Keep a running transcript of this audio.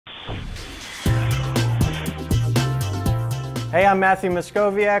Hey, I'm Matthew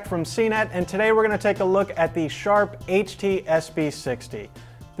Moscoviak from CNET, and today we're going to take a look at the Sharp HT-SB60.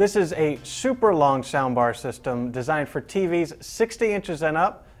 This is a super long soundbar system designed for TVs 60 inches and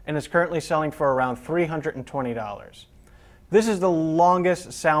up, and is currently selling for around $320. This is the longest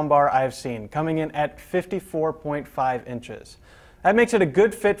soundbar I've seen, coming in at 54.5 inches. That makes it a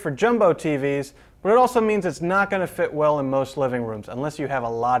good fit for jumbo TVs, but it also means it's not going to fit well in most living rooms unless you have a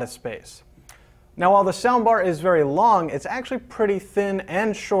lot of space. Now, while the soundbar is very long, it's actually pretty thin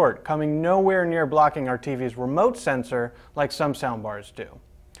and short, coming nowhere near blocking our TV's remote sensor like some soundbars do.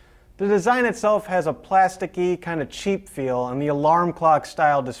 The design itself has a plasticky, kind of cheap feel, and the alarm clock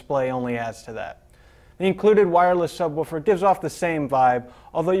style display only adds to that. The included wireless subwoofer gives off the same vibe,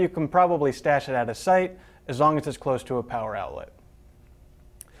 although you can probably stash it out of sight as long as it's close to a power outlet.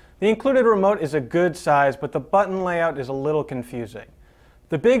 The included remote is a good size, but the button layout is a little confusing.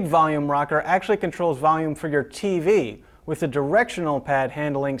 The big volume rocker actually controls volume for your TV, with the directional pad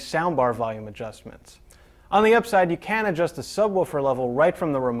handling soundbar volume adjustments. On the upside, you can adjust the subwoofer level right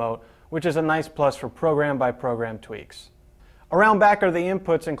from the remote, which is a nice plus for program-by-program tweaks. Around back are the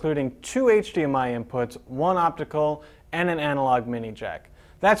inputs, including 2 HDMI inputs, 1 optical, and an analog mini jack.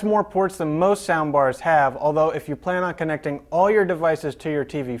 That's more ports than most soundbars have, although if you plan on connecting all your devices to your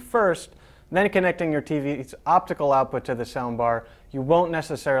TV first, then connecting your TV's optical output to the soundbar, you won't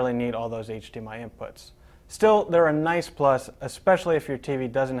necessarily need all those HDMI inputs. Still, they're a nice plus, especially if your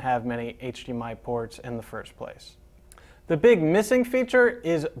TV doesn't have many HDMI ports in the first place. The big missing feature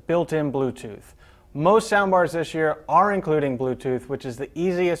is built-in Bluetooth. Most soundbars this year are including Bluetooth, which is the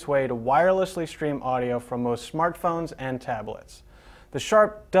easiest way to wirelessly stream audio from most smartphones and tablets. The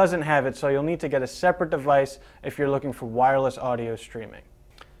Sharp doesn't have it, so you'll need to get a separate device if you're looking for wireless audio streaming.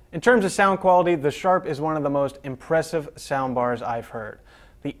 In terms of sound quality, the Sharp is one of the most impressive soundbars I've heard.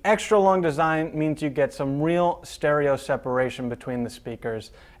 The extra long design means you get some real stereo separation between the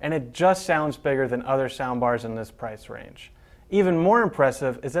speakers, and it just sounds bigger than other soundbars in this price range. Even more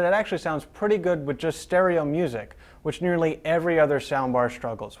impressive is that it actually sounds pretty good with just stereo music, which nearly every other soundbar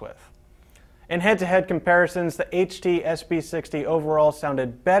struggles with. In head-to-head comparisons, the HT-SB60 overall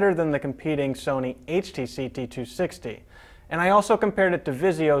sounded better than the competing Sony HT-CT260. And I also compared it to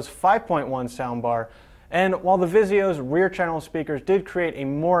Vizio's 5.1 soundbar, and while the Vizio's rear channel speakers did create a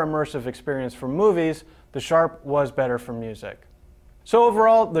more immersive experience for movies, the Sharp was better for music. So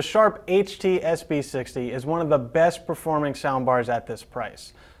overall, the Sharp HT-SB60 is one of the best performing soundbars at this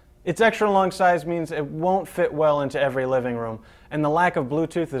price. Its extra long size means it won't fit well into every living room, and the lack of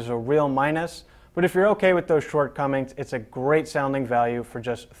Bluetooth is a real minus, but if you're okay with those shortcomings, it's a great sounding value for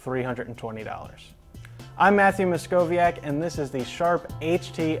just $320. I'm Matthew Moscoviak, and this is the Sharp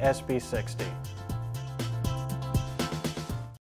HT-SB60.